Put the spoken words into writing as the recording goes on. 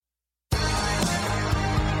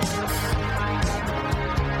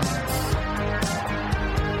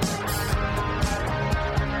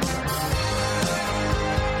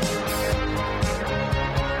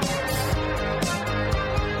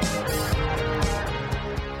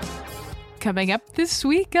Coming up this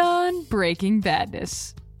week on Breaking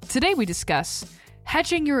Badness. Today we discuss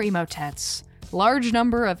hedging your emotets, large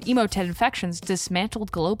number of emotet infections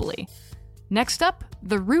dismantled globally. Next up,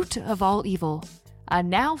 the root of all evil, a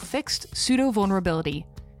now fixed pseudo-vulnerability.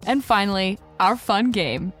 And finally, our fun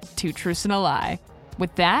game, Two Truths and a Lie.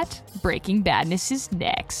 With that, Breaking Badness is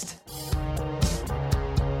next.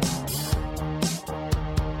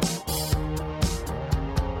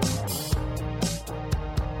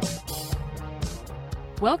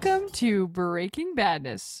 Welcome to Breaking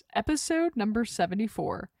Badness, episode number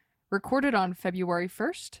 74, recorded on February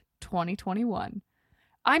 1st, 2021.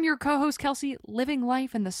 I'm your co-host Kelsey, living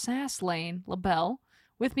life in the sass lane, LaBelle.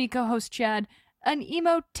 With me co-host Chad, an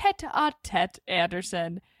emo tete-a-tete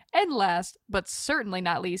Anderson. And last, but certainly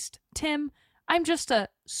not least, Tim, I'm just a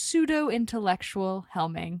pseudo-intellectual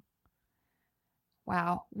Helming.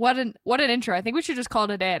 Wow, what an intro. I think we should just call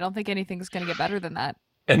it a day. I don't think anything's going to get better than that.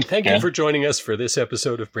 And thank you for joining us for this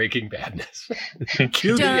episode of Breaking Badness.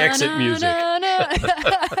 Cue the exit music.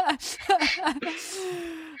 It's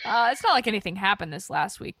not like anything happened this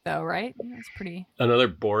last week, though, right? It's pretty... Another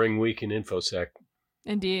boring week in InfoSec.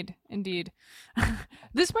 Indeed.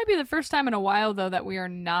 This might be the first time in a while, though, that we are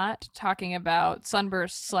not talking about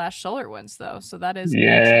sunburst/solar winds, though. So that is...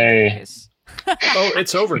 Yay. The case. Oh,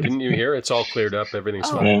 it's over. Didn't you hear? It's all cleared up.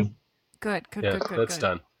 Everything's fine. Good. That's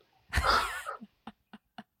done.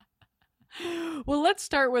 Well, let's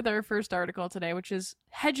start with our first article today, which is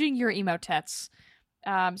hedging your emotets.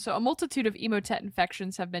 So a multitude of emotet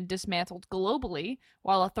infections have been dismantled globally,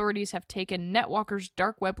 while authorities have taken NetWalker's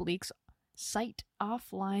dark web leaks site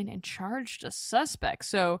offline and charged a suspect.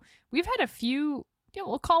 So we've had a few,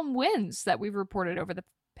 we'll call them wins that we've reported over the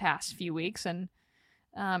past few weeks. And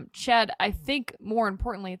Chad, I think more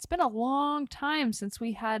importantly, it's been a long time since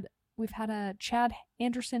we've had a Chad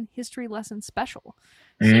Anderson history lesson special.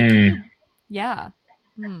 So yeah.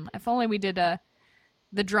 If only we did the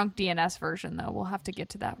drunk DNS version, though. We'll have to get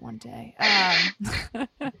to that one day.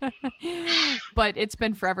 But it's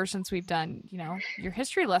been forever since we've done, your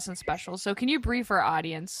history lesson special. So can you brief our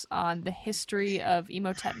audience on the history of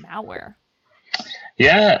emotet malware?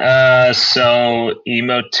 Yeah, so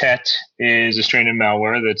Emotet is a strain of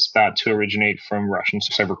malware that's thought to originate from Russian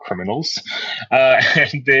cyber criminals.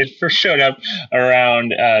 And it first showed up around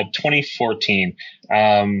 2014.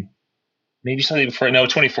 Maybe slightly before,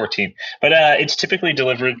 2014. But it's typically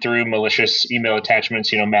delivered through malicious email attachments,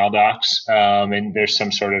 maldocs, and there's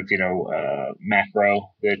some sort of, macro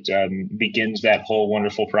that begins that whole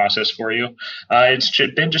wonderful process for you. It's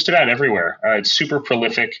been just about everywhere. It's super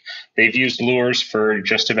prolific. They've used lures for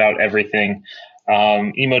just about everything.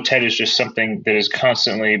 Emotet is just something that is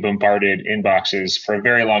constantly bombarded inboxes for a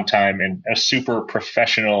very long time, and a super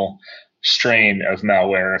professional strain of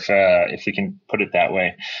malware, if we can put it that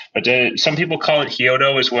way. But some people call it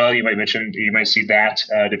Hyodo as well. You might see that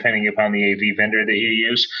depending upon the AV vendor that you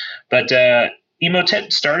use. But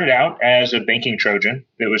Emotet started out as a banking Trojan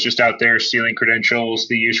that was just out there stealing credentials,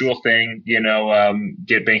 the usual thing,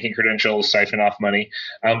 get banking credentials, siphon off money,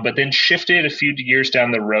 but then shifted a few years down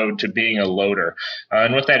the road to being a loader.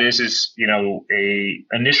 And what that is, a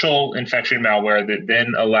initial infection malware that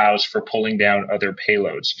then allows for pulling down other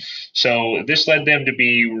payloads. So this led them to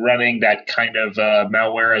be running that kind of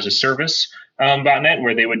malware as a service botnet,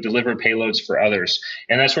 where they would deliver payloads for others.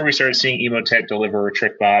 And that's where we started seeing Emotet deliver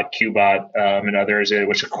TrickBot, QBot, and others,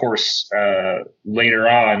 which of course later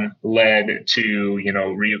on led to,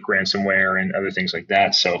 Ryuk ransomware and other things like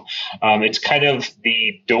that. So it's kind of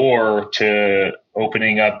the door to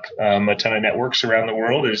opening up a ton of networks around the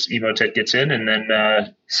world as Emotet gets in and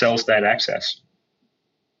then sells that access.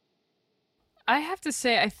 I have to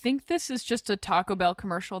say, I think this is just a Taco Bell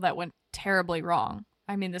commercial that went terribly wrong.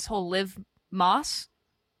 I mean, this whole Live Moss,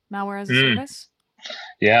 malware as a service.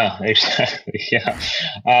 Yeah, exactly. Yeah,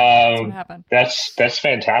 that's what happened. That's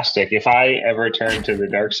fantastic. If I ever turn to the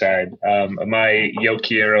dark side, my Yo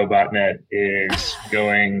Quiero botnet is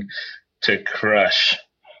going to crush.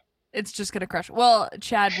 It's just going to crush. Well,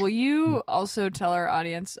 Chad, will you also tell our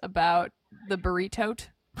audience about the burrito?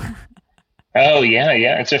 Oh,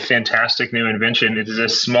 yeah. It's a fantastic new invention. It is a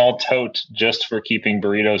small tote just for keeping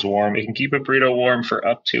burritos warm. It can keep a burrito warm for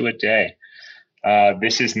up to a day.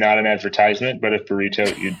 This is not an advertisement, but if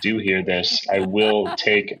burrito, you do hear this, I will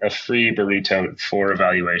take a free burrito for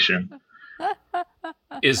evaluation.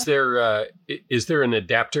 Is there an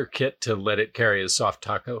adapter kit to let it carry a soft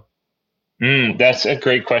taco? That's a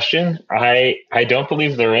great question. I don't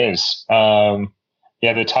believe there is.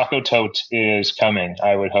 The taco tote is coming,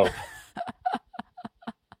 I would hope.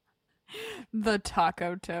 The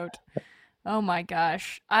taco tote. Oh my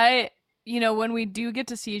gosh. I when we do get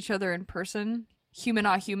to see each other in person, human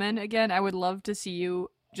on human again, I would love to see you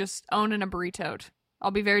just owning a burrito.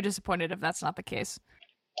 I'll be very disappointed if that's not the case.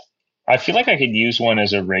 I feel like I could use one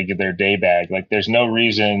as a regular day bag. Like, there's no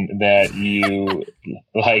reason that you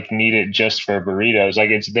like need it just for burritos. Like,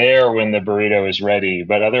 it's there when the burrito is ready,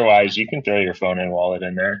 but otherwise you can throw your phone and wallet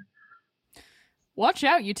in there. Watch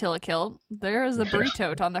out, Utilikill. There is a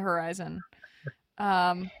burrito on the horizon.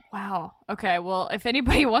 Wow. Okay, well, if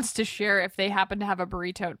anybody wants to share if they happen to have a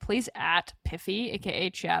burrito, please at Piffy, aka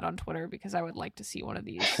Chad on Twitter, because I would like to see one of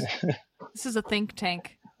these. This is a think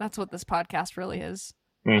tank. That's what this podcast really is.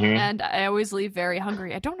 Mm-hmm. And I always leave very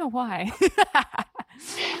hungry. I don't know why.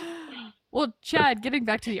 Well, Chad, getting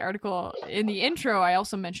back to the article, in the intro, I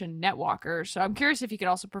also mentioned NetWalker. So I'm curious if you could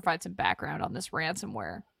also provide some background on this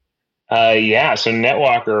ransomware. Yeah, so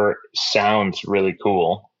NetWalker sounds really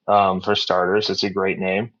cool. For starters, it's a great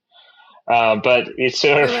name. But it's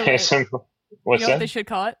a ransom. What's that? What they should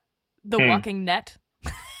call it? The Walking Net.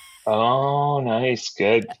 Oh, nice.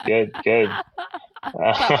 Good. Pop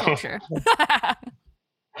culture.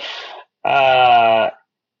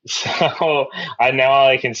 So now all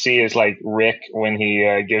I can see is like Rick when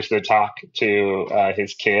he gives the talk to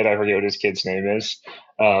his kid. I forget what his kid's name is.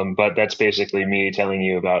 But that's basically me telling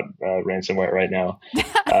you about ransomware right now.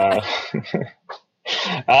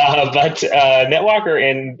 But NetWalker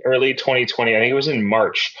in early 2020, I think it was in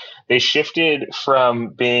March, they shifted from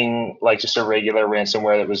being like just a regular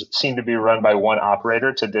ransomware that seemed to be run by one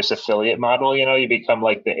operator to this affiliate model. You become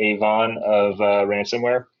like the Avon of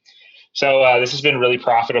ransomware. So this has been really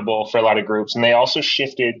profitable for a lot of groups. And they also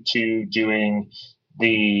shifted to doing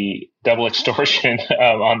the double extortion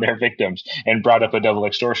on their victims and brought up a double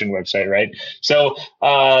extortion website, right? So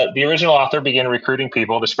the original author began recruiting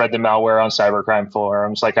people to spread the malware on cybercrime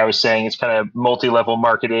forums. Like I was saying, it's kind of multi-level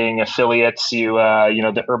marketing, affiliates, the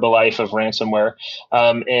Herbalife of ransomware.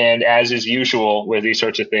 And as is usual with these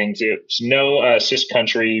sorts of things, it's no CIS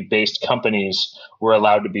country-based companies were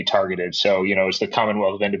allowed to be targeted. So, it's the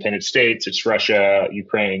Commonwealth of Independent States, it's Russia,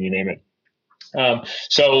 Ukraine, you name it.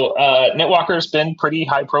 So NetWalker has been pretty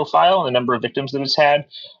high profile in the number of victims that it's had,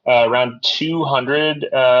 around 200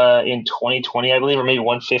 in 2020, I believe, or maybe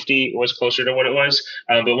 150 was closer to what it was.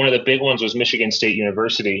 But one of the big ones was Michigan State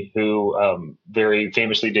University, who very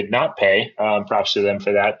famously did not pay. Props to them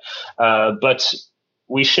for that. But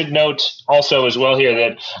we should note also as well here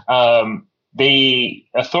that the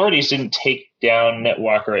authorities didn't take down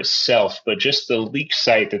NetWalker itself, but just the leak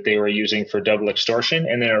site that they were using for double extortion,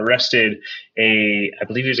 and then arrested I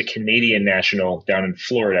believe he was a Canadian national down in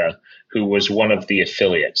Florida who was one of the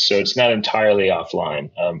affiliates. So it's not entirely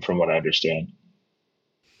offline, from what I understand.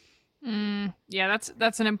 Yeah,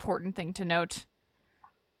 that's an important thing to note.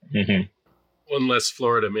 Mm-hmm. One less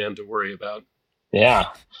Florida man to worry about. Yeah.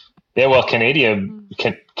 Yeah, well, Canadian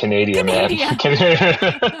man.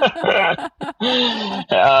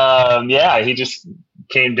 Yeah, he just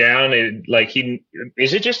came down and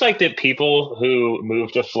is it just like that people who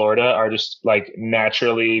move to Florida are just like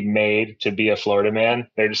naturally made to be a Florida man?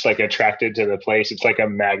 They're just like attracted to the place. It's like a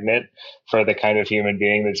magnet for the kind of human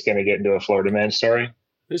being that's going to get into a Florida man story.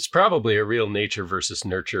 There's probably a real nature versus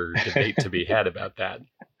nurture debate to be had about that.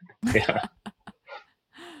 Yeah.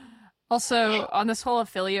 Also, on this whole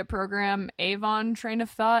affiliate program, Avon train of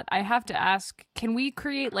thought, I have to ask, can we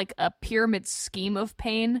create like a pyramid scheme of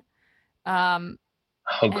pain?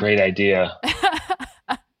 Great idea.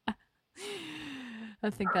 I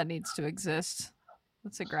think that needs to exist.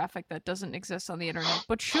 That's a graphic that doesn't exist on the internet,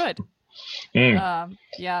 but should. Yeah.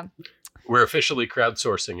 We're officially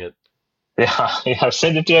crowdsourcing it. Yeah,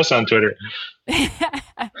 send it to us on Twitter.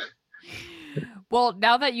 Well,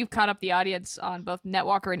 now that you've caught up the audience on both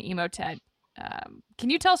NetWalker and Emotet, can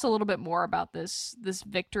you tell us a little bit more about this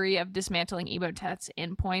victory of dismantling Emotet's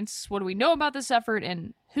endpoints? What do we know about this effort,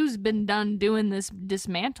 and who's been done doing this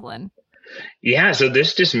dismantling? Yeah, so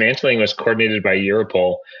this dismantling was coordinated by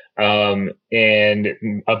Europol and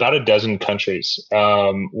about a dozen countries,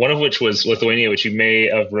 one of which was Lithuania, which you may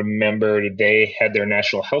have remembered. They had their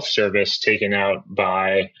National Health Service taken out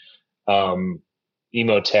by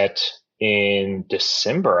Emotet in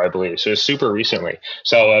December, I believe. So it was super recently.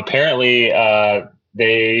 So apparently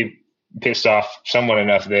they pissed off someone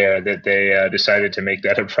enough there that they decided to make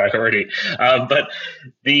that a priority. But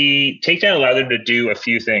the takedown allowed them to do a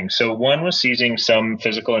few things. So one was seizing some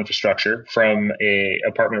physical infrastructure from a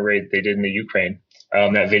apartment raid they did in the Ukraine.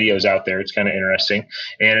 That video is out there. It's kind of interesting.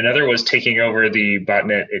 And another was taking over the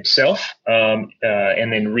botnet itself and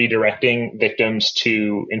then redirecting victims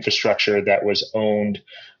to infrastructure that was owned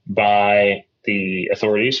by the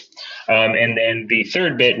authorities. And then the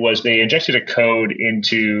third bit was they injected injected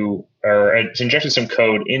some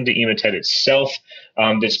code into Emotet itself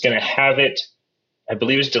that's going to have it, I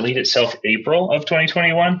believe, it's delete itself April of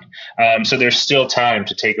 2021. So there's still time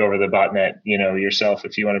to take over the botnet, yourself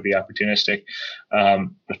if you want to be opportunistic.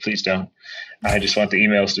 But please don't. I just want the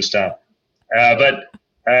emails to stop. But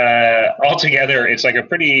altogether, it's like a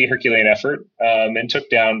pretty Herculean effort, and took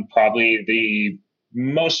down probably the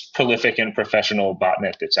most prolific and professional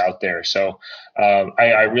botnet that's out there. So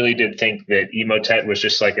I really did think that Emotet was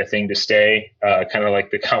just like a thing to stay, kind of like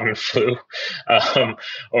the common flu,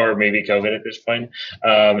 or maybe COVID at this point,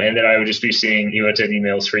 and that I would just be seeing Emotet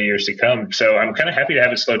emails for years to come. So I'm kind of happy to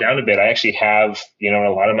have it slow down a bit. I actually have, in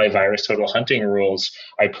a lot of my VirusTotal hunting rules,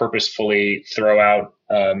 I purposefully throw out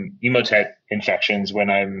Emotet infections when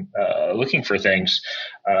I'm looking for things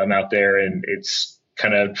out there, and it's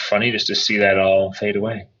kind of funny just to see that all fade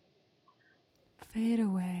away. Fade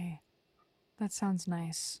away. That sounds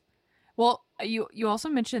nice. Well, you also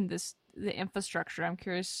mentioned the infrastructure. I'm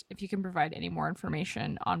curious if you can provide any more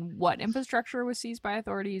information on what infrastructure was seized by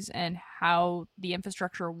authorities and how the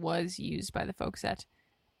infrastructure was used by the folks at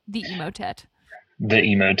the Emotet. The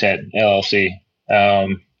Emotet LLC.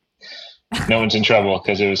 No one's in trouble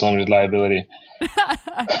because it was limited liability.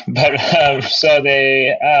 But so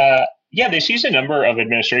they seized a number of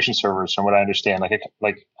administration servers, from what I understand,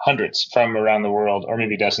 like hundreds from around the world, or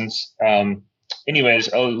maybe dozens. Anyways,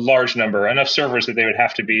 a large number, enough servers that they would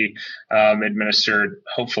have to be administered,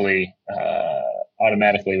 hopefully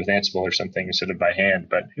automatically with Ansible or something instead of by hand.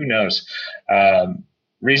 But who knows?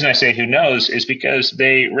 Reason I say who knows is because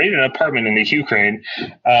they raided an apartment in the Ukraine,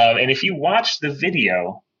 and if you watch the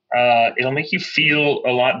video, it'll make you feel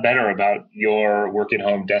a lot better about your work at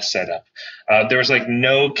home desk setup. There was like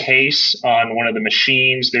no case on one of the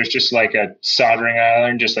machines. There's just like a soldering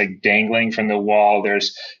iron just like dangling from the wall.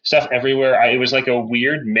 There's stuff everywhere. It was like a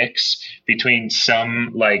weird mix between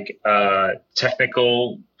some like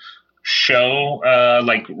technical show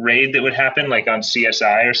like raid that would happen like on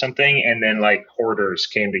CSI or something, and then like hoarders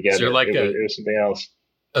came together. So like it was something else.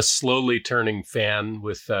 A slowly turning fan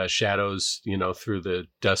with shadows, through the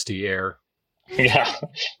dusty air. Yeah.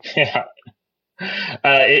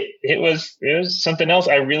 It was something else.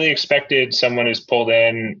 I really expected someone who's pulled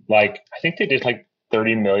in, like, I think they did like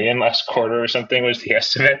 30 million last quarter or something was the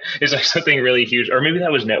estimate. It's like something really huge, or maybe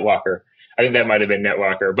that was NetWalker. I think that might have been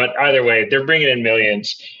NetWalker, but either way, they're bringing in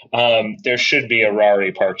millions. There should be a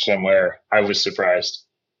Rari parked somewhere. I was surprised.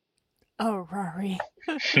 Oh, Rari.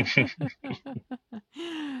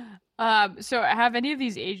 So have any of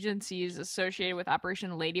these agencies associated with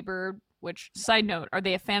Operation Ladybird, which, side note, are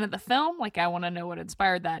they a fan of the film? Like, I want to know what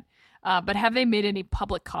inspired that. But have they made any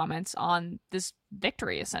public comments on this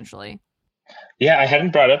victory, essentially? Yeah, I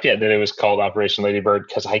hadn't brought up yet that it was called Operation Ladybird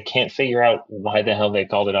because I can't figure out why the hell they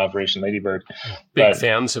called it Operation Ladybird. Big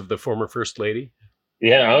fans of the former First Lady?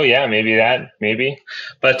 Yeah, oh yeah, maybe.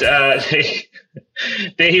 But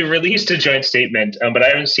they released a joint statement, but I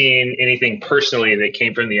haven't seen anything personally that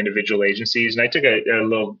came from the individual agencies. And I took a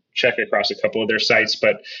little check across a couple of their sites,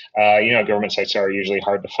 but government sites are usually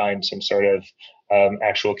hard to find some sort of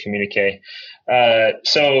actual communique.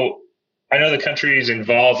 So I know the countries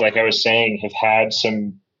involved, like I was saying, have had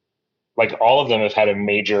some. Like all of them have had a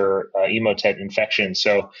major Emotet infection.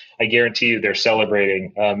 So I guarantee you they're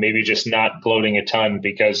celebrating, maybe just not gloating a ton,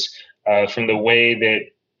 because from the way that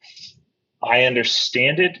I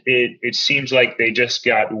understand it, it seems like they just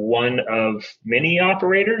got one of many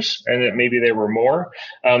operators and that maybe there were more,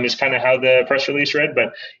 is kind of how the press release read.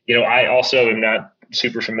 But, I also am not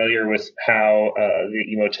super familiar with how the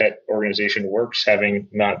Emotet organization works, having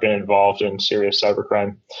not been involved in serious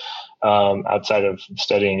cybercrime. Outside of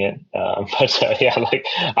studying it.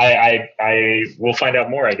 I will find out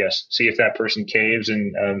more, I guess, see if that person caves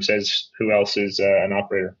and says who else is an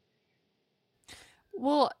operator.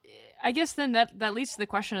 Well, I guess then that leads to the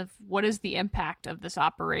question of what is the impact of this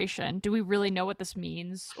operation? Do we really know what this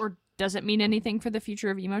means, or does it mean anything for the future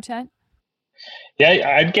of Emotet?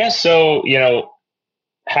 Yeah, I guess so.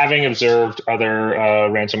 Having observed other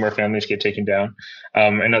ransomware families get taken down,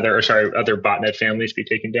 other botnet families be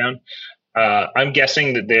taken down, I'm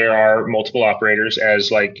guessing that there are multiple operators,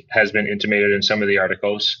 as like has been intimated in some of the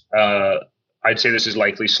articles. I'd say this is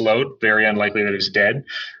likely slowed, very unlikely that it's dead.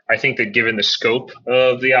 I think that given the scope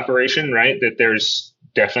of the operation, right, that there's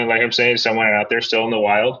definitely, like I'm saying, someone out there still in the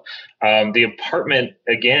wild. The apartment,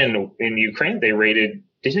 again, in Ukraine, they raided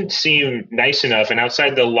didn't seem nice enough. And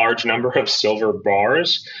outside the large number of silver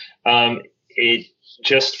bars, it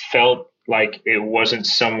just felt like it wasn't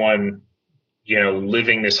someone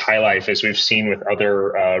living this high life, as we've seen with other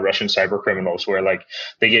Russian cyber criminals, where like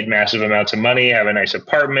they get massive amounts of money, have a nice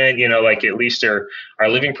apartment, like at least are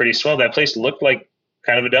living pretty swell. That place looked like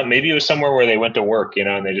kind of a dump. Maybe it was somewhere where they went to work,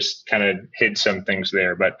 and they just kind of hid some things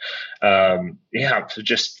there. But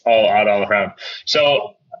just all odd all around.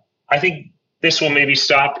 So I think this will maybe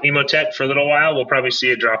stop Emotet for a little while. We'll probably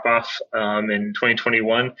see a drop off in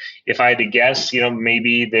 2021. If I had to guess,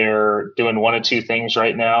 maybe they're doing one of two things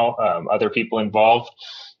right now. Other people involved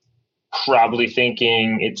probably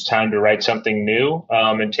thinking it's time to write something new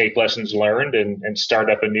and take lessons learned and start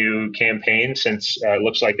up a new campaign, since it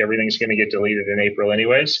looks like everything's going to get deleted in April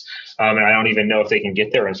anyways. And I don't even know if they can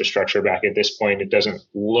get their infrastructure back at this point. It doesn't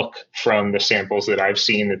look from the samples that I've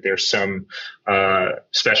seen that there's some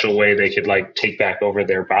special way they could like take back over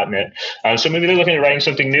their botnet. So maybe they're looking at writing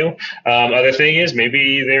something new. Other thing is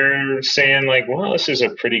maybe they're saying like, well, this is a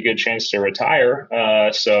pretty good chance to retire.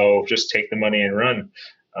 So just take the money and run.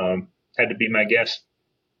 Had to be my guess.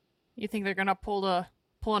 You think they're gonna pull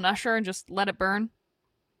an Usher and just let it burn?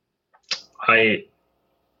 I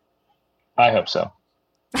hope so.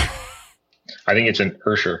 I think it's an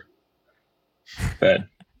Ursher. But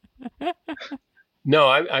no,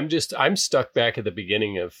 I'm stuck back at the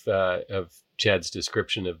beginning of Chad's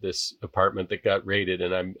description of this apartment that got raided,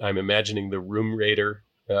 and I'm imagining the room raider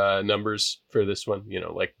numbers for this one.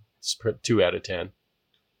 Like 2 out of 10.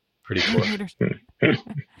 Pretty poor.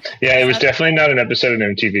 Yeah, it was definitely not an episode of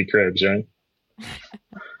MTV Cribs, right?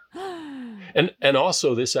 And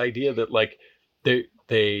also this idea that like they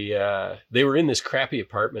were in this crappy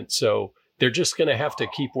apartment, so they're just going to have to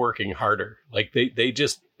keep working harder. Like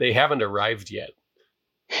they haven't arrived yet.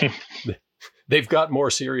 They've got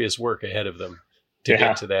more serious work ahead of them to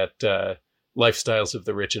get to that lifestyles of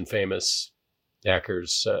the rich and famous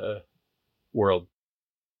hackers world.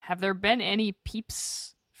 Have there been any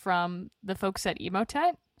peeps from the folks at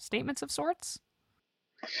Emotet? Statements of sorts?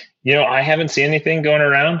 I haven't seen anything going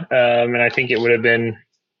around, and I think it would have been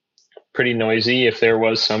pretty noisy if there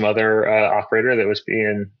was some other operator that was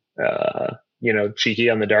being, cheeky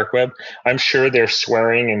on the dark web. I'm sure they're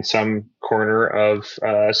swearing in some corner of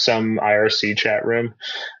some IRC chat room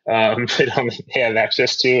they don't have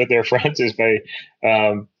access to with their friends, as they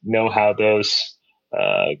know how those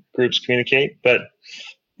groups communicate. But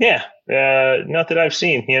yeah, not that I've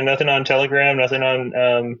seen. Nothing on Telegram, nothing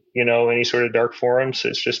on any sort of dark forums.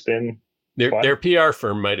 It's just been their PR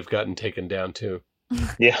firm might have gotten taken down too.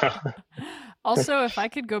 Yeah. Also, if I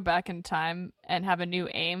could go back in time and have a new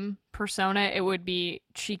AIM persona, it would be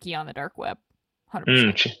cheeky on the dark web.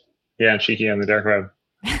 100%. Yeah, cheeky on the dark web.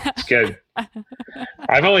 It's good.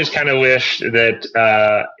 I've always kind of wished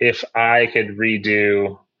that if I could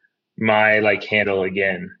redo my like handle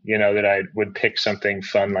again, that I would pick something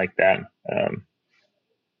fun like that.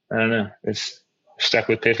 I don't know. It's stuck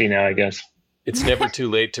with Piffy now, I guess. It's never too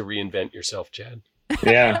late to reinvent yourself, Chad.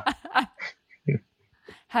 Yeah.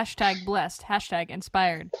 Hashtag blessed. Hashtag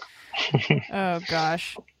inspired. Oh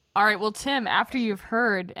gosh. All right. Well, Tim, after you've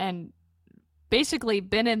heard and basically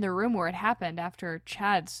been in the room where it happened after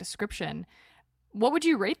Chad's description, what would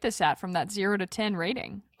you rate this at from that 0 to 10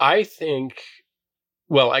 rating? I think,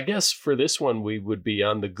 well, I guess for this one, we would be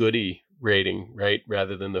on the goodie rating, right?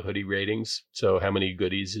 Rather than the hoodie ratings. So how many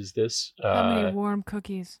goodies is this? How many warm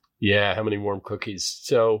cookies? Yeah, how many warm cookies?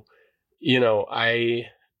 So,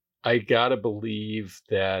 I gotta believe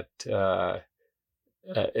that,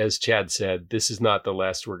 as Chad said, this is not the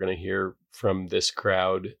last we're going to hear from this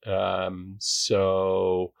crowd.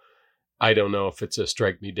 So I don't know if it's a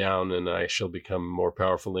strike me down and I shall become more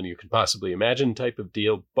powerful than you can possibly imagine type of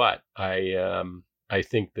deal. But I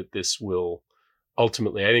think that this will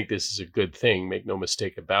ultimately, I think this is a good thing. Make no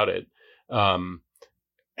mistake about it.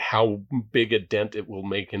 How big a dent it will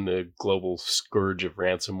make in the global scourge of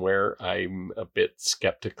ransomware, I'm a bit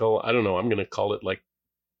skeptical. I don't know. I'm going to call it like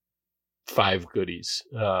 5 goodies,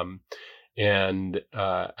 and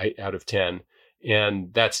out of 10.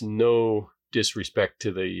 And that's no disrespect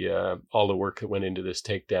to the all the work that went into this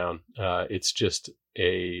takedown. It's just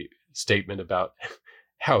a statement about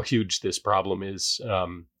how huge this problem is.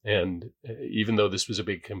 And even though this was a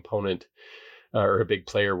big component or a big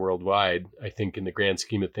player worldwide, I think in the grand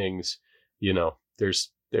scheme of things,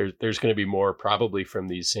 there's going to be more probably from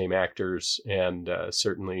these same actors. And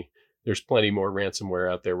certainly there's plenty more ransomware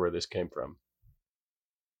out there where this came from.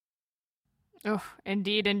 Oh,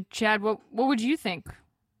 indeed. And Chad, what would you think?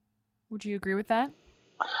 Would you agree with that?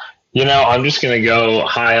 I'm just going to go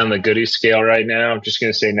high on the goodie scale right now. I'm just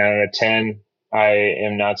going to say 9 out of 10. I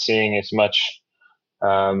am not seeing as much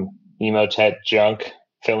Emotet junk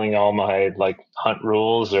filling all my like hunt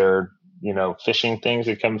rules or, phishing things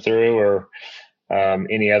that come through or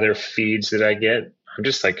any other feeds that I get, I'm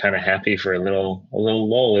just like kind of happy for a little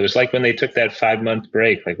lull. It was like when they took that 5-month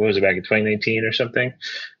break, like what was it, back in 2019 or something?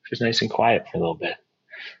 It was nice and quiet for a little bit.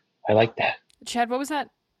 I like that. Chad, what was that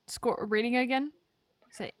score rating again?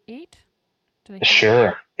 Is it 8?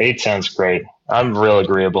 Sure. 8 sounds great. I'm real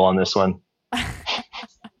agreeable on this one.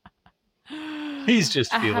 He's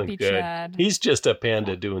just feeling good. Chad. He's just a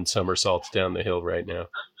panda doing somersaults down the hill right now.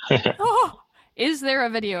 Oh, is there a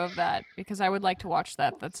video of that? Because I would like to watch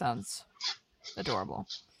that. That sounds adorable.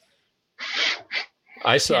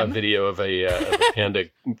 I saw a video of a panda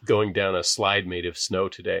going down a slide made of snow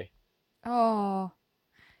today. Oh.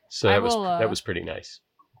 So that was pretty nice.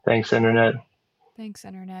 Thanks, Internet. Thanks,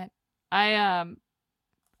 Internet. I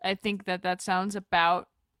think that sounds about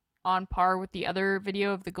on par with the other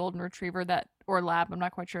video of the golden retriever or lab, I'm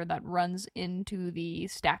not quite sure, that runs into the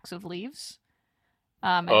stacks of leaves.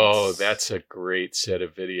 That's a great set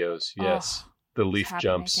of videos. Yes. The leaf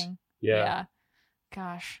jumps. Yeah.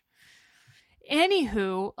 Gosh.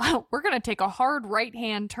 Anywho, we're going to take a hard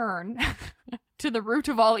right-hand turn to the root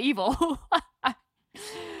of all evil.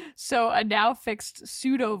 So a now fixed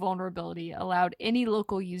pseudo vulnerability allowed any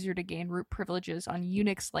local user to gain root privileges on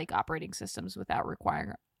Unix-like operating systems without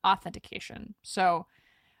requiring authentication. So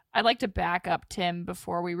I'd like to back up, Tim,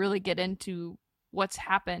 before we really get into what's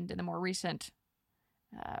happened in the more recent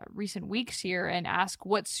weeks here, and ask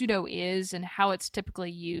what pseudo is and how it's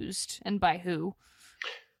typically used and by who.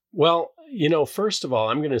 Well, first of all,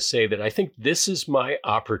 I'm going to say that I think this is my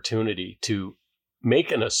opportunity to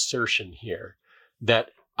make an assertion here that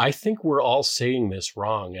I think we're all saying this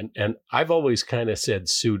wrong. And I've always kind of said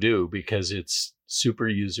sudo because it's super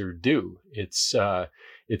user do. It's a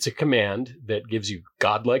command that gives you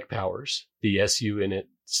godlike powers. The SU in it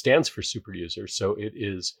stands for super user. So it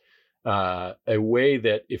is a way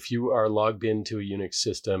that if you are logged into a Unix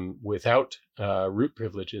system without root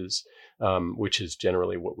privileges, which is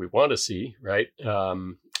generally what we want to see, right?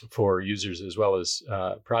 For users as well as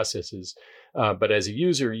processes. But as a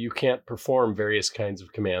user, you can't perform various kinds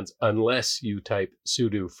of commands unless you type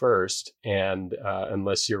sudo first and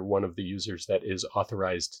unless you're one of the users that is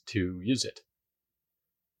authorized to use it.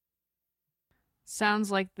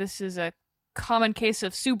 Sounds like this is a common case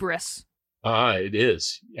of subris. It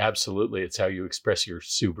is. Absolutely. It's how you express your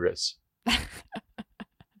subris.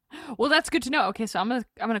 Well, that's good to know. Okay, so I'm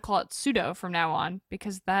gonna call it sudo from now on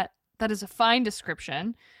because that is a fine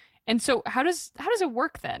description. And so how does it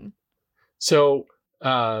work then? So,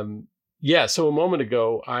 so a moment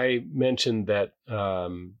ago, I mentioned that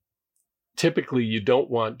typically you don't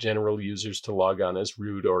want general users to log on as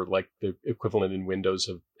root or like the equivalent in Windows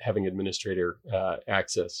of having administrator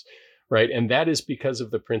access, right? And that is because of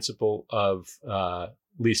the principle of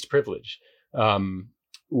least privilege,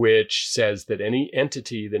 which says that any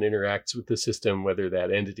entity that interacts with the system, whether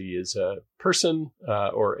that entity is a person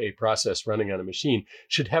or a process running on a machine,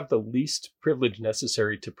 should have the least privilege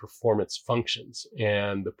necessary to perform its functions.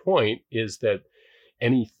 And the point is that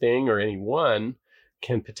anything or anyone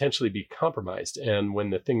can potentially be compromised. And when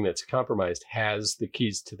the thing that's compromised has the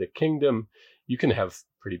keys to the kingdom, you can have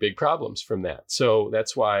pretty big problems from that. So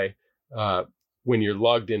that's why when you're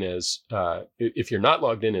logged in as, if you're not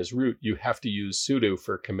logged in as root, you have to use sudo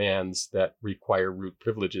for commands that require root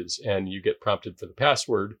privileges, and you get prompted for the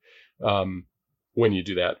password when you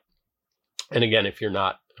do that. And again, if you're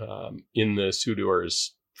not in the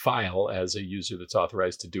sudoers file as a user that's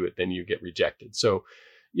authorized to do it, then you get rejected. So,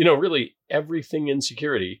 really everything in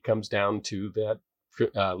security comes down to that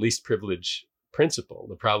least privilege principle.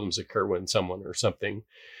 The problems occur when someone or something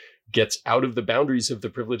gets out of the boundaries of the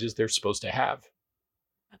privileges they're supposed to have.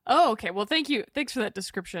 Oh, okay. Well, thank you. Thanks for that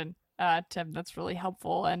description, Tim. That's really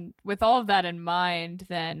helpful. And with all of that in mind,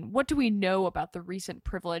 then what do we know about the recent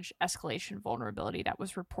privilege escalation vulnerability that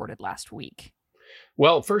was reported last week?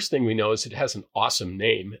 Well, first thing we know is it has an awesome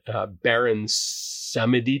name, Baron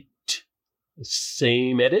Samedit,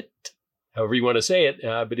 however you want to say it.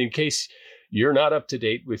 But in case you're not up to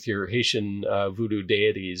date with your Haitian voodoo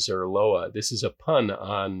deities or Loa, this is a pun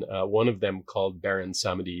on one of them called Baron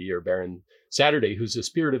Samedi or Baron Saturday, who's a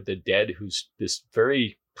spirit of the dead, who's this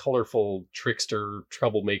very colorful trickster,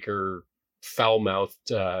 troublemaker,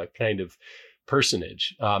 foul-mouthed kind of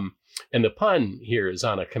personage. And the pun here is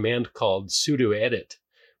on a command called sudo edit,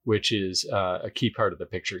 which is a key part of the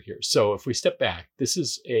picture here. So if we step back, this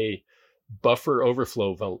is a buffer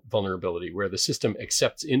overflow vulnerability where the system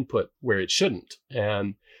accepts input where it shouldn't.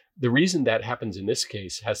 And the reason that happens in this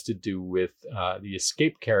case has to do with the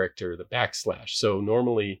escape character, the backslash. So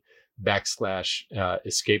normally backslash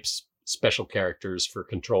escapes special characters for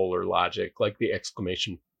control or logic, like the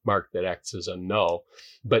exclamation mark that acts as a null.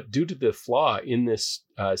 But due to the flaw in this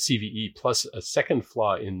CVE plus a second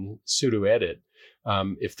flaw in sudo edit,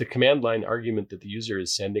 if the command line argument that the user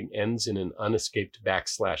is sending ends in an unescaped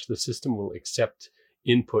backslash, the system will accept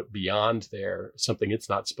input beyond there, something it's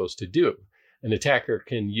not supposed to do. An attacker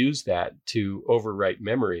can use that to overwrite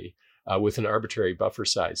memory with an arbitrary buffer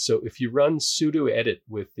size. So if you run sudo edit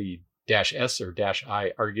with the -s or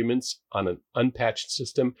 -i arguments on an unpatched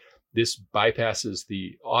system, this bypasses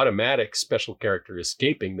the automatic special character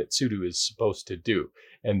escaping that sudo is supposed to do.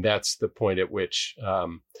 And that's the point at which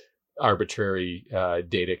arbitrary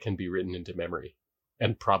data can be written into memory,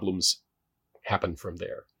 and problems happen from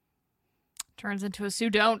there. Turns into a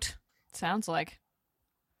sudo-don't, sounds like.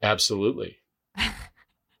 Absolutely.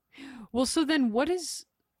 Well, so then what is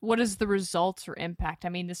the results or impact? I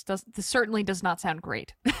mean, this certainly does not sound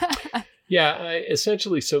great. Yeah,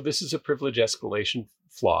 essentially, so this is a privilege escalation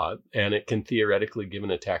flaw, and it can theoretically give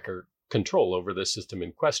an attacker control over the system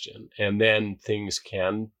in question. And then things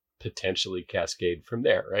can potentially cascade from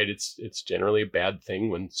there, right? It's generally a bad thing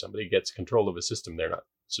when somebody gets control of a system they're not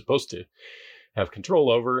supposed to have control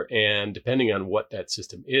over. And depending on what that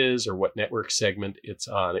system is or what network segment it's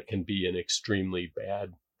on, it can be an extremely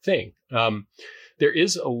bad thing. There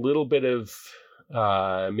is a little bit of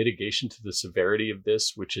mitigation to the severity of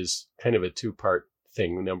this, which is kind of a two-part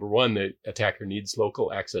thing. Number one, the attacker needs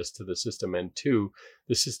local access to the system, and two,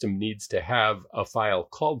 the system needs to have a file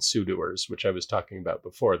called sudoers, which I was talking about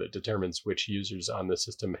before, that determines which users on the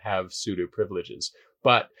system have sudo privileges.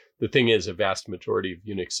 But the thing is, a vast majority of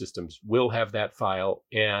Unix systems will have that file,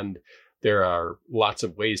 and there are lots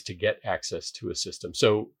of ways to get access to a system.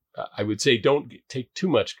 So I would say don't take too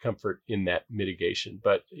much comfort in that mitigation,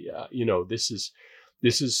 but this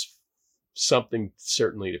is something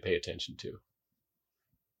certainly to pay attention to.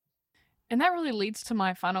 And that really leads to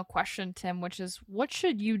my final question, Tim, which is, what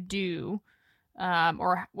should you do,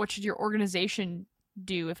 or what should your organization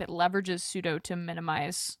do if it leverages sudo to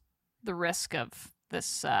minimize the risk of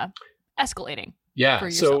this escalating? Yeah.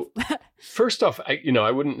 So first off,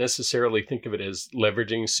 I wouldn't necessarily think of it as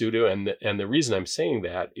leveraging sudo, and the reason I'm saying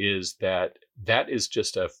that is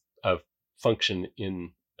just a function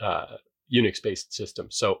in Unix-based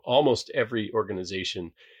systems. So almost every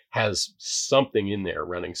organization has something in there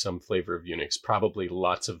running some flavor of Unix, probably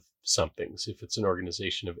lots of somethings if it's an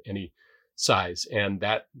organization of any size. And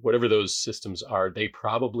that whatever those systems are, they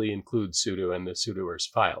probably include sudo and the sudoers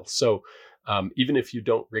file. So even if you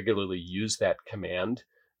don't regularly use that command,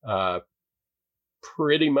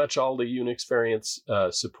 pretty much all the Unix variants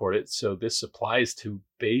support it. So this applies to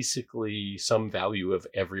basically some value of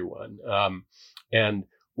everyone. And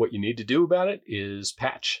what you need to do about it is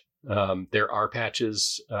patch. There are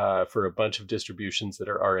patches for a bunch of distributions that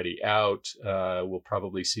are already out. We'll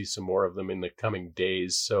probably see some more of them in the coming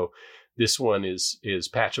days. So this one is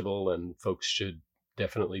patchable, and folks should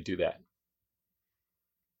definitely do that.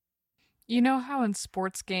 You know how in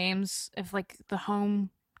sports games, if like the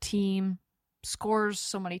home team scores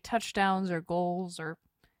so many touchdowns or goals or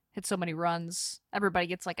hits so many runs, everybody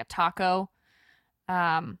gets like a taco.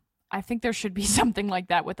 I think there should be something like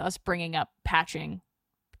that with us bringing up patching.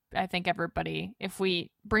 I think everybody, if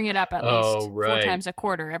we bring it up at least 4 times a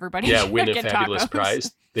quarter, everybody should win a get fabulous tacos.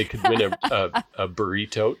 prize. They could win a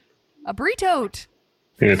burrito. A burrito.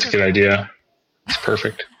 I think that's a good idea. It's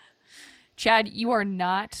perfect. Chad, you are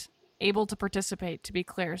not able to participate, to be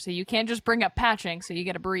clear, so you can't just bring up patching, so you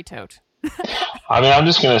get a burrito. I mean, I'm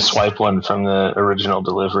just going to swipe one from the original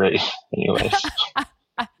delivery anyways.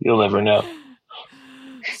 You'll never know.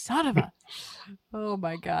 Son of a... Oh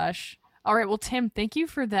my gosh. All right, well, Tim, thank you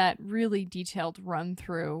for that really detailed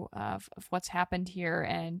run-through of what's happened here.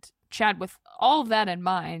 And Chad, with all of that in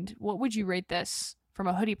mind, what would you rate this from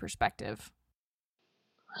a hoodie perspective?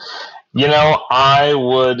 I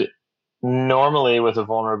would normally, with a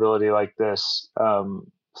vulnerability like this,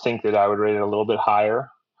 think that I would rate it a little bit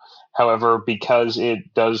higher. However, because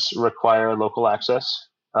it does require local access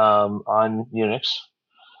on Unix,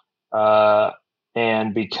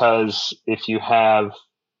 and because if you have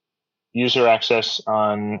user access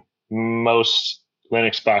on most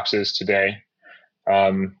Linux boxes today,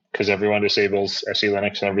 because everyone disables SE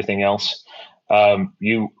Linux and everything else,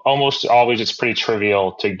 you almost always, it's pretty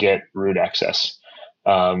trivial to get root access.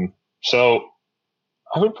 So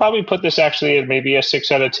I would probably put this actually at maybe a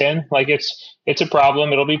 6 out of 10. Like it's a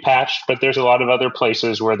problem. It'll be patched, but there's a lot of other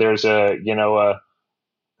places where there's a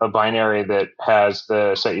binary that has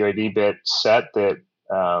the setuid bit set that,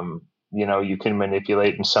 you can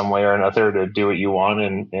manipulate in some way or another to do what you want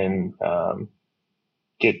and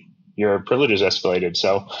get your privileges escalated.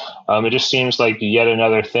 So it just seems like yet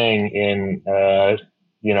another thing in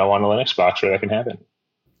on a Linux box where that can happen.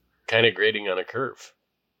 Kind of grading on a curve.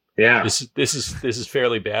 Yeah. This is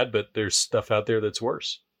fairly bad, but there's stuff out there that's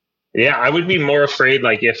worse. Yeah, I would be more afraid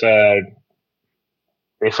like if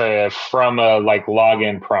from a like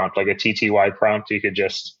login prompt, like a TTY prompt, you could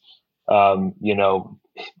just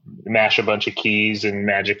mash a bunch of keys and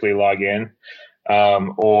magically log in.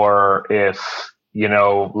 Or if,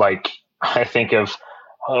 like I think of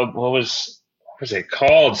what was it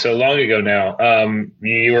called so long ago now?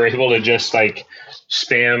 You were able to just like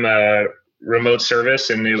spam a remote service,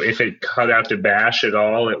 and if it cut out to bash at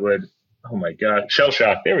all, it would, oh my God, shell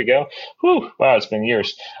shock. There we go. Whew, wow, it's been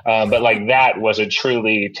years. But like that was a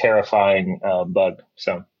truly terrifying bug.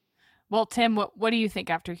 So, well, Tim, what do you think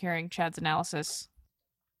after hearing Chad's analysis?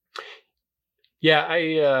 Yeah,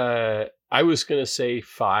 I was gonna say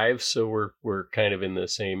 5, so we're kind of in the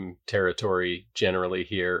same territory generally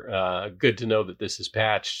here. Good to know that this is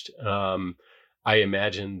patched. I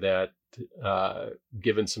imagine that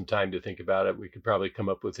given some time to think about it, we could probably come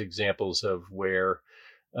up with examples of where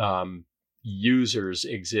users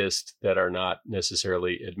exist that are not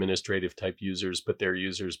necessarily administrative type users, but they're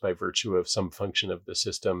users by virtue of some function of the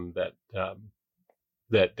system that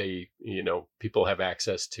that they, people have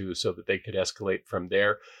access to, so that they could escalate from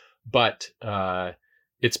there. But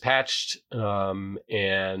it's patched,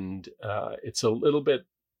 and it's a little bit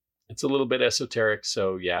esoteric.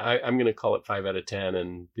 So yeah, I'm going to call it 5 out of 10,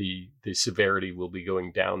 and the severity will be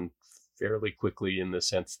going down fairly quickly in the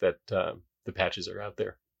sense that the patches are out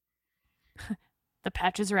there. The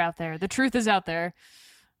patches are out there. The truth is out there.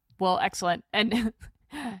 Well, excellent. And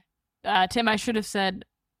Tim, I should have said,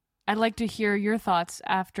 I'd like to hear your thoughts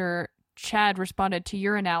after Chad responded to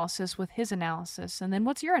your analysis with his analysis. And then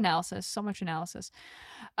what's your analysis? So much analysis.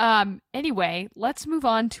 Anyway, let's move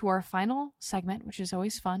on to our final segment, which is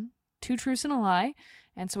always fun. 2 truths and a lie.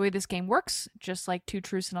 And so the way this game works, just like 2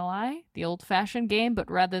 truths and a lie, the old-fashioned game, but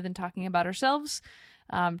rather than talking about ourselves,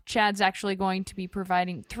 Chad's actually going to be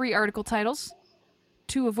providing 3 article titles,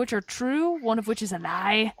 2 of which are true, 1 of which is a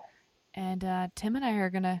lie. And Tim and I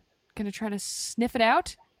are gonna try to sniff it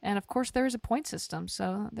out. And of course, there is a point system,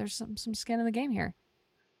 so there's some skin in the game here.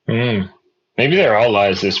 Maybe they're all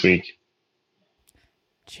lies this week.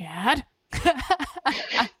 Chad?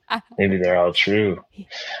 Maybe they're all true. He's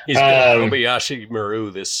going to Kobayashi Maru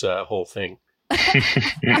this whole thing.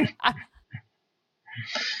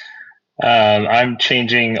 I'm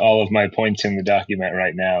changing all of my points in the document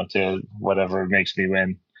right now to whatever makes me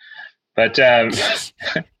win. But all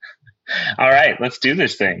right, let's do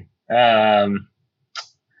this thing.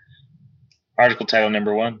 Article title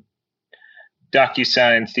number 1.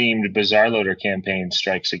 DocuSign themed BazarLoader campaign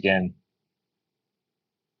strikes again.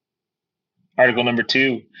 Article number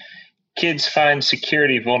 2. Kids find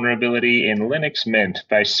security vulnerability in Linux Mint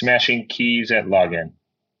by smashing keys at login.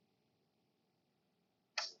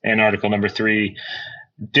 And article number 3.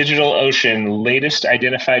 DigitalOcean latest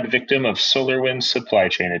identified victim of SolarWinds supply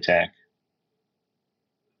chain attack.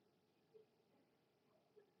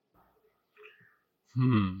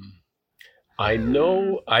 I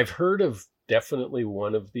know I've heard of definitely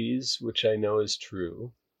one of these, which I know is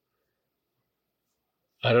true.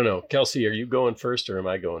 I don't know. Kelsey, are you going first or am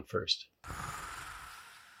I going first?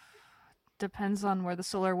 Depends on where the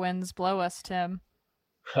solar winds blow us, Tim.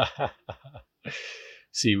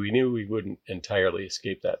 See, we knew we wouldn't entirely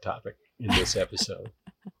escape that topic in this episode.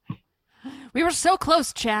 We were so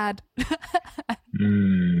close, Chad.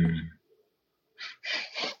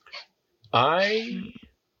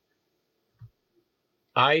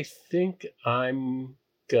 I think I'm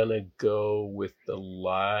gonna go with the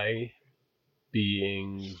lie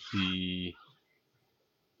being the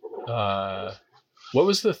what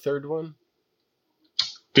was the third one?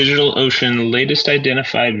 DigitalOcean latest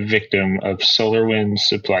identified victim of SolarWinds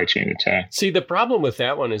supply chain attack. See, the problem with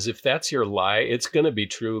that one is if that's your lie, it's gonna be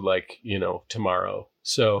true like, tomorrow.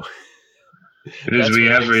 So that's what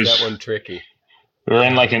makes that one tricky. We're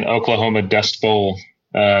in like an Oklahoma Dust Bowl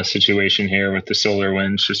situation here with the solar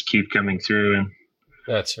winds just keep coming through, and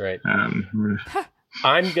that's right.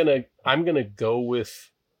 I'm gonna go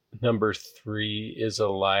with number 3 is a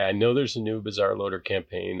lie. I know there's a new BazarLoader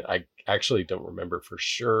campaign. I actually don't remember for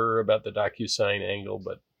sure about the DocuSign angle,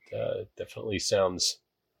 but definitely sounds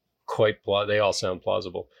quite they all sound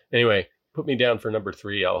plausible. Anyway, put me down for number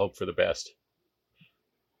 3. I'll hope for the best.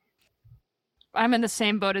 I'm in the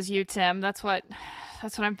same boat as you, Tim. That's what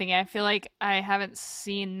I'm thinking. I feel like I haven't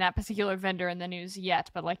seen that particular vendor in the news yet,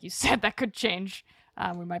 but like you said, that could change.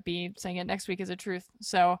 We might be saying it next week as a truth.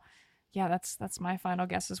 So, yeah, that's my final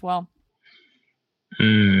guess as well.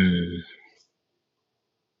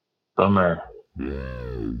 Bummer.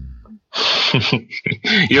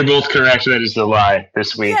 You're both correct. That is the lie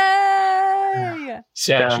this week. Yay!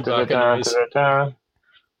 Sad Chewbacca noise.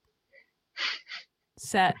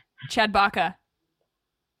 Set. Chad Baca.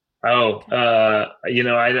 Oh,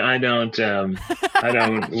 I don't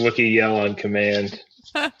Wookiee yell on command.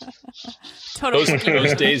 Totally.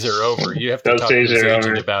 Those days are over. You have to talk to his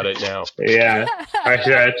agent about it now. Yeah, I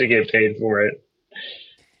have to get paid for it.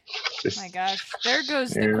 Oh my gosh. There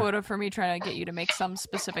goes the quota for me trying to get you to make some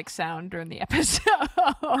specific sound during the episode.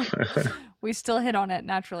 We still hit on it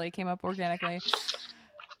naturally. It came up organically.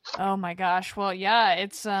 Oh my gosh. Well, yeah,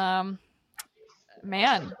 it's, man.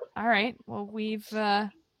 All right. Well, we've, by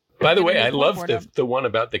the way, I love the one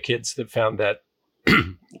about the kids that found that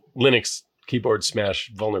Linux keyboard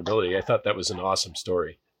smash vulnerability. I thought that was an awesome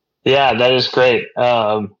story. Yeah, that is great.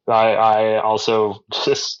 I also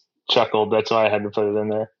just chuckled. That's why I had to put it in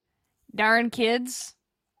there. Darn kids.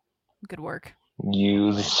 Good work.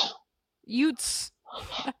 Utes.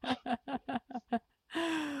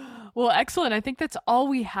 Well, excellent. I think that's all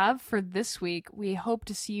we have for this week. We hope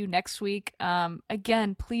to see you next week.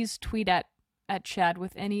 Again, please tweet at Chad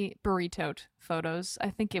with any burrito photos. I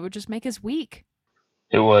think it would just make his week.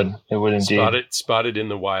 It would indeed. Spotted in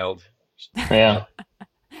the wild. Yeah.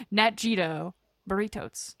 Nat Gito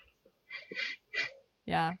burritos.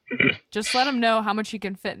 Yeah. Just let him know how much you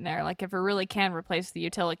can fit in there. Like, if it really can replace the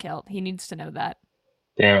Utility, he needs to know that.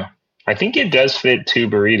 Yeah. I think it does fit 2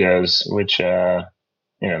 burritos, which, that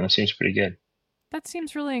seems pretty good. That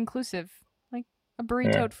seems really inclusive. Like a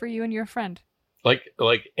burrito for you and your friend. Like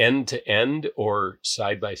end to end or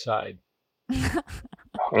side by side?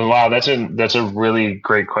 Wow, that's a really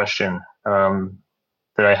great question.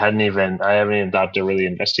 That I haven't even thought to really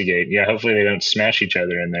investigate. Yeah, hopefully they don't smash each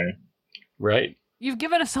other in there. Right. You've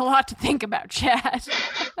given us a lot to think about, Chad.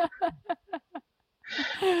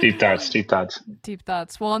 Deep thoughts.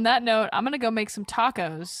 Well, on that note, I'm going to go make some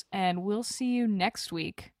tacos, and we'll see you next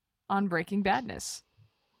week on Breaking Badness.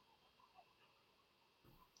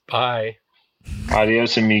 Bye.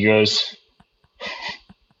 Adios, amigos.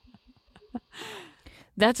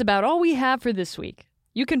 That's about all we have for this week.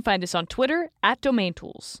 You can find us on Twitter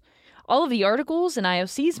 @DomainTools. All of the articles and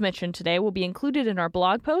IOCs mentioned today will be included in our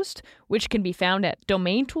blog post, which can be found at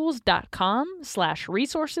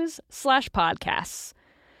domaintools.com/resources/podcasts.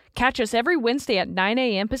 Catch us every Wednesday at 9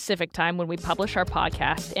 a.m. Pacific time when we publish our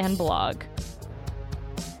podcast and blog.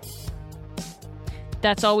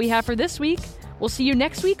 That's all we have for this week. We'll see you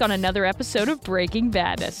next week on another episode of Breaking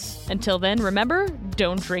Badness. Until then, remember,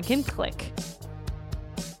 don't drink and click.